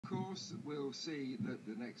course, we'll see that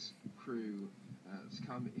the next crew that's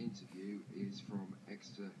come into view is from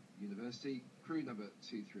Exeter University, crew number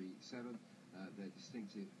 237, their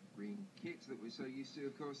distinctive green kit that we're so used to,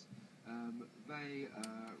 of course. They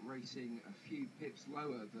are racing a few pips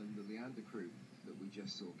lower than the Leander crew that we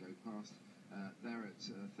just saw go past. They're at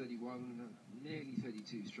 31, nearly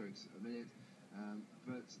 32 strokes a minute,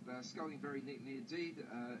 but they're sculling very neatly indeed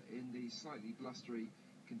in the slightly blustery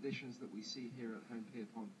conditions that we see here at Home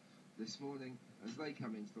Pierpont this morning. As they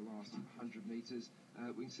come into the last 100 metres,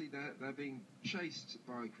 we can see they're being chased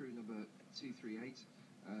by crew number 238,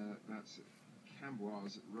 that's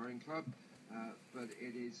Cambois Rowing Club, but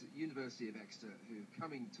it is University of Exeter who are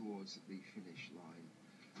coming towards the finish line.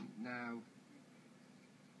 Now,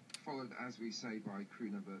 followed, as we say, by crew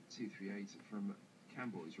number 238 from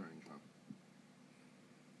Cambois Rowing Club.